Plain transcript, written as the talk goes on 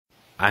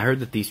I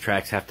heard that these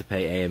tracks have to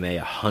pay AMA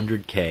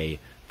 $100K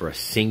for a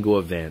single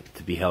event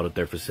to be held at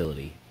their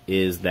facility.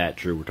 Is that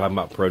true? We're talking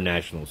about Pro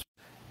Nationals.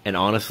 And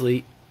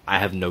honestly, I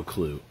have no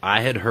clue.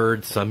 I had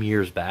heard some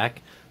years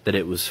back that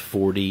it was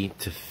 40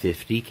 to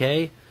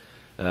 50K.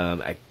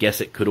 I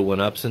guess it could have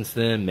went up since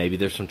then. Maybe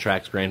there's some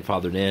tracks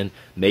grandfathered in.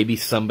 Maybe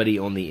somebody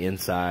on the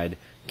inside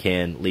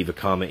can leave a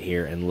comment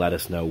here and let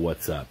us know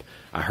what's up.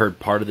 I heard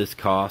part of this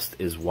cost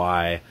is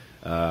why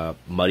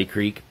Muddy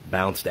Creek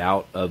bounced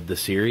out of the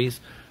series.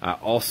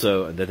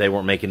 Also, that they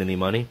weren't making any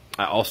money.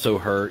 I also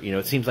heard,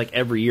 it seems like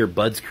every year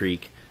Budds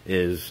Creek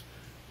is,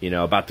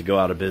 about to go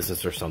out of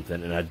business or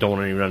something, and I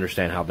don't even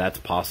understand how that's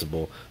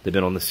possible. They've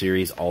been on the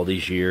series all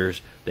these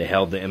years. They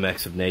held the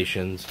MX of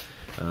Nations.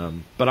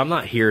 But I'm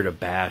not here to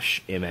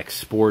bash MX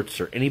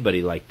Sports or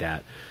anybody like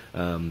that.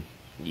 I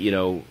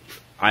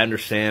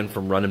understand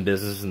from running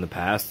business in the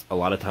past, a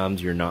lot of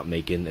times you're not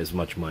making as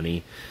much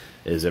money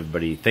as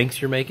everybody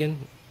thinks you're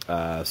making.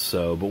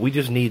 But we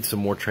just need some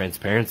more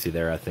transparency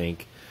there, I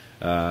think,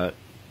 to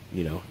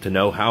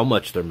know how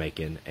much they're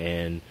making.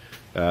 And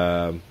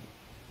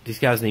these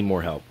guys need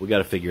more help. We got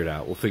to figure it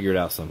out. We'll figure it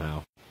out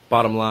somehow.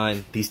 Bottom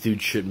line, these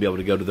dudes shouldn't be able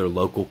to go to their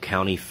local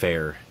county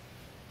fair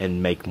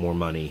and make more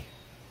money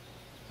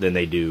than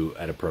they do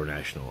at a Pro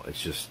National.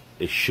 It's just,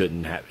 it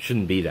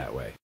shouldn't be that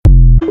way.